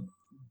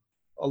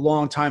a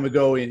long time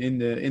ago in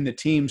the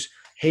teams.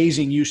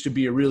 Hazing used to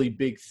be a really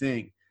big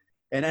thing.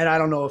 And I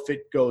don't know if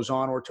it goes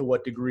on or to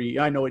what degree.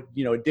 I know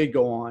it did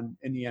go on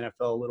in the NFL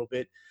a little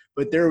bit,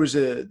 but there was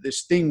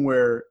this thing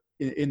where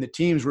in the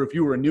teams where if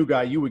you were a new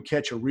guy, you would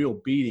catch a real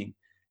beating.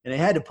 And they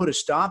had to put a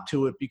stop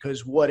to it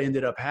because what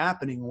ended up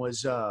happening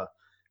was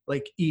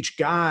like each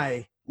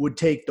guy would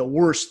take the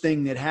worst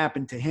thing that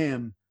happened to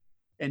him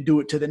and do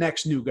it to the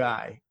next new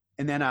guy.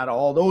 And then out of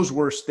all those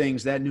worst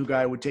things, that new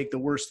guy would take the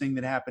worst thing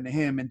that happened to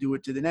him and do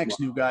it to the next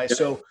new guy.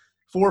 So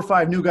 4 or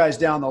 5 new guys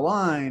down the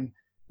line,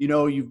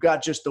 you've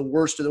got just the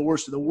worst of the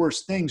worst of the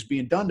worst things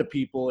being done to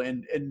people.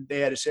 And they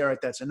had to say, all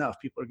right, that's enough.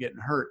 People are getting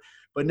hurt.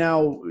 But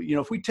now,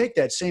 if we take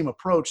that same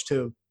approach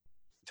to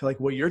like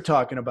what you're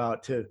talking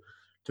about, to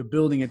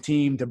building a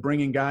team, to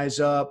bringing guys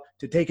up,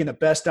 to taking the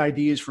best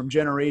ideas from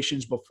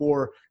generations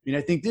before,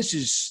 I think this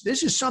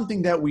is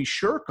something that we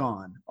shirk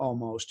on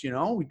almost, we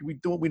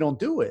don't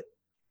do it.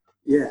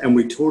 Yeah. And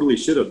we totally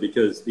should have,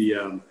 because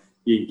the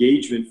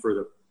engagement for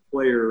the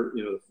player,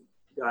 the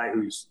guy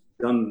who's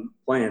done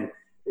playing,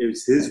 it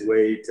was his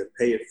way to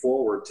pay it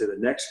forward to the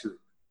next group.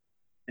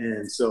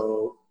 And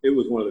so it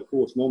was one of the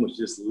coolest moments,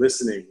 just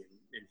listening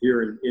and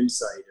hearing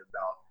insight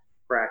about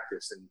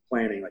practice and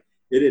planning. Like,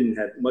 it didn't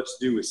have much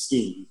to do with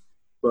scheme,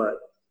 but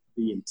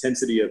the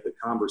intensity of the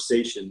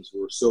conversations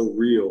were so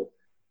real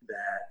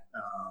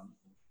that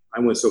I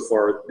went so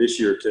far this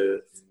year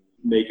to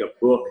make a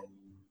book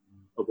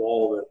of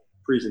all the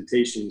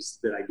presentations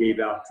that I gave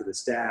out to the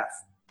staff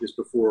just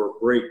before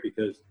break,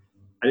 because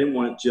I didn't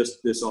want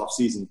just this off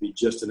season to be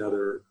just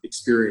another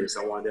experience.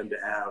 I wanted them to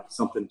have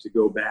something to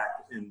go back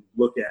and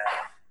look at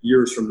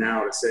years from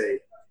now to say,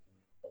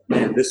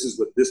 man, this is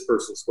what this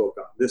person spoke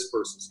on, this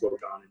person spoke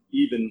on. And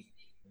even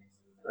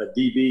a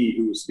DB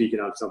who was speaking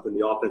on something,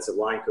 the offensive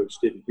line coach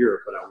didn't hear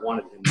it, but I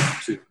wanted him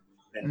to,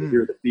 and to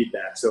hear the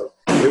feedback. So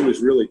it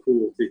was really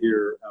cool to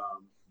hear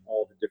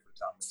all the different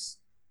topics.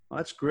 Well,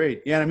 that's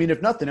great. Yeah,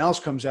 if nothing else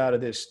comes out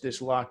of this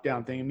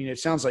lockdown thing, it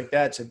sounds like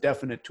that's a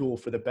definite tool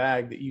for the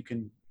bag that you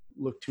can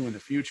look to in the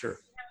future.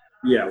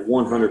 Yeah,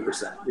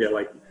 100%.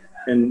 Yeah,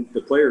 and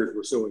the players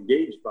were so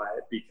engaged by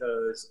it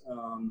because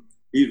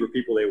these were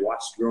people they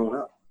watched growing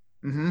up.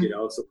 Mm-hmm.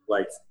 So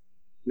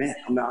man,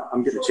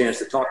 I'm getting a chance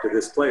to talk to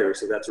this player,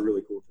 so that's a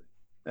really cool thing.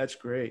 That's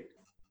great.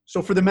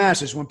 So for the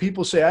masses, when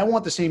people say, I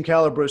want the same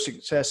caliber of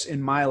success in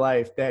my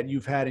life that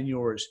you've had in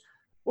yours,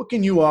 what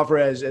can you offer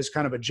as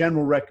kind of a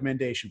general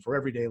recommendation for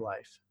everyday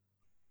life?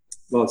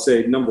 Well, I'd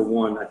say number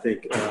one, I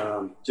think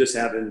just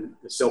having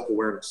the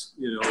self-awareness,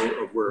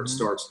 of where it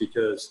starts,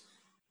 because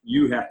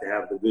you have to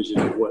have the vision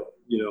of what,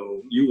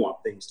 you want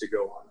things to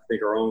go on. I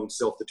think our own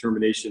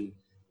self-determination,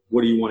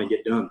 what do you want to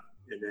get done?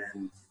 And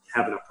then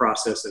having a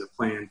process and a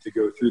plan to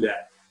go through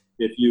that.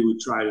 If you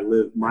would try to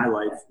live my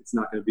life, it's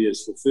not going to be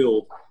as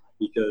fulfilled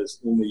because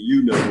only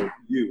you know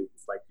you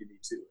like you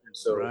need to. And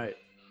so right.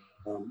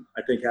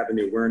 I think having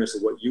the awareness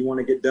of what you want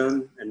to get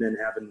done, and then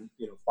having,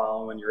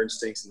 following your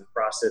instincts in the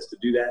process to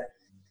do that,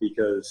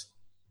 because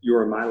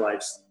your and my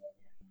lives,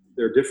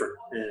 they're different,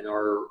 and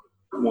our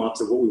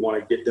wants of what we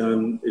want to get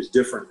done is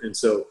different. And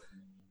so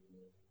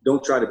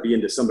don't try to be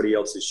into somebody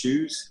else's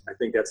shoes. I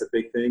think that's a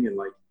big thing. And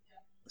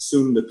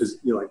assume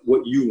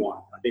what you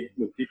want. I think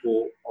when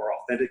people are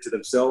authentic to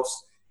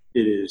themselves,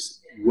 it is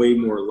way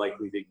more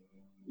likely to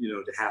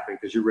happen,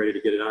 because you're ready to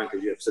get it on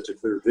because you have such a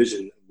clear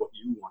vision of what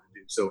you want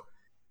to do. So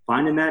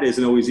finding that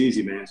isn't always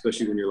easy, man,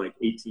 especially when you're 18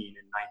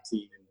 and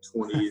 19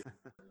 and 20,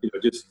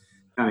 just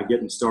kind of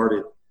getting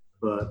started.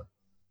 But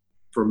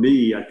for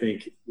me, I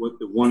think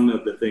one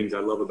of the things I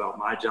love about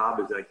my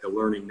job is the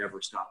learning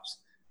never stops.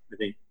 I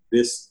think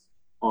this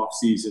off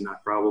season, I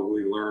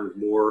probably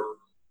learned more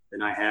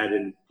than I had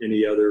in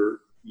any other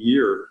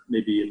year,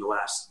 maybe in the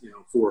last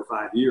 4 or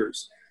 5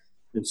 years.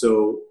 And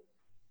so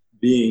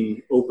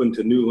being open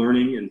to new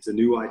learning and to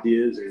new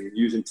ideas and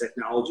using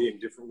technology in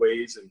different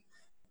ways, and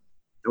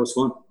that was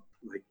fun.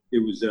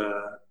 It was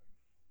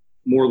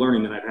more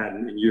learning than I've had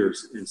in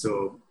years. And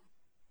so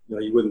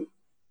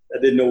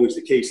that didn't always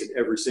the case in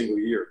every single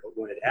year, but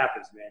when it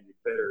happens, man, you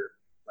better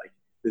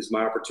this is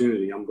my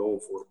opportunity. I'm going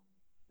for it.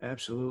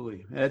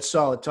 Absolutely. That's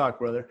solid talk,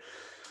 brother.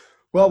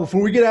 Well,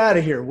 before we get out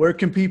of here, where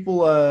can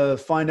people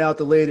find out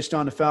the latest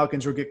on the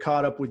Falcons or get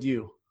caught up with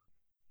you?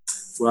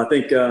 Well, I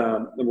think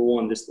number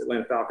one, just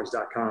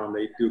AtlantaFalcons.com,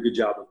 they do a good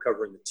job of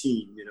covering the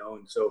team,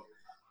 and so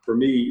for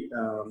me,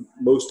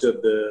 most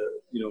of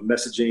the,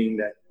 messaging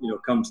that,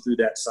 comes through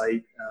that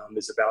site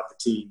is about the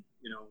team,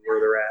 where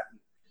they're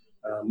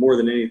at. More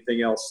than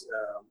anything else,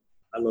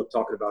 I love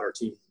talking about our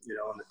team,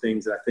 and the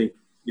things that I think,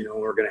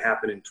 are going to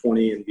happen in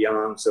 20 and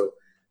beyond. So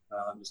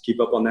just keep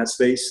up on that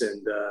space,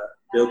 and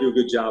they'll do a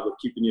good job of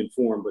keeping you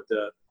informed. But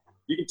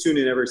you can tune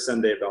in every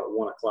Sunday about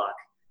 1 o'clock,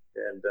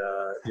 and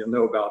you'll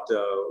know about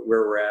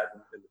where we're at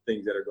and the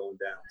things that are going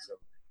down. So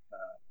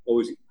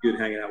always good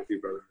hanging out with you,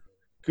 brother.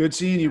 Good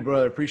seeing you,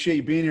 brother. Appreciate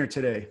you being here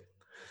today.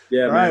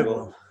 Yeah, all man. right,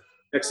 Well,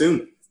 next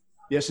soon.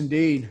 Yes,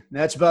 indeed. And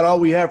that's about all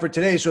we have for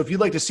today. So if you'd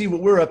like to see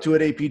what we're up to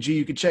at APG,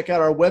 you can check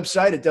out our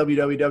website at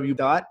www.apg.team,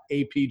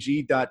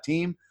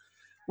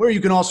 where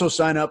you can also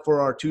sign up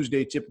for our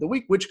Tuesday tip of the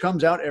week, which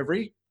comes out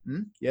every,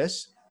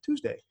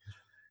 Tuesday.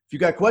 If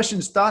you've got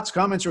questions, thoughts,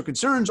 comments, or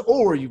concerns,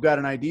 or you've got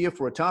an idea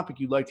for a topic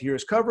you'd like to hear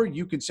us cover,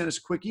 you can send us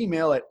a quick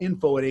email at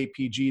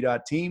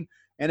info@apg.team.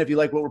 And if you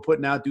like what we're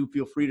putting out, do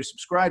feel free to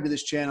subscribe to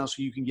this channel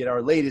so you can get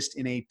our latest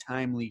in a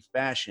timely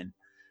fashion.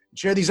 And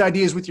share these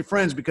ideas with your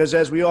friends because,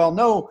 as we all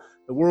know,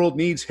 the world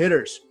needs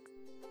hitters.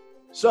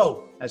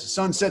 So, as the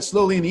sun sets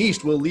slowly in the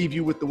east, we'll leave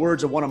you with the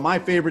words of one of my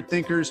favorite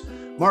thinkers,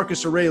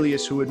 Marcus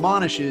Aurelius, who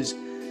admonishes,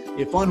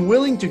 "If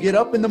unwilling to get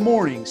up in the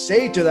morning,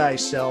 say to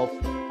thyself,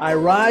 I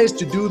rise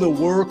to do the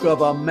work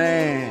of a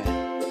man."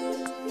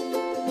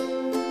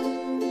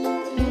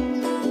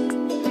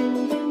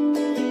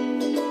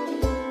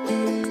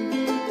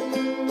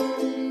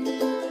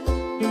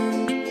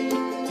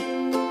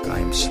 I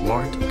am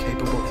smart,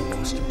 capable, and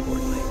most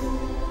importantly,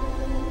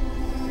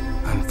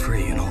 I'm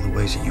free in all the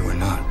ways that you are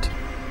not.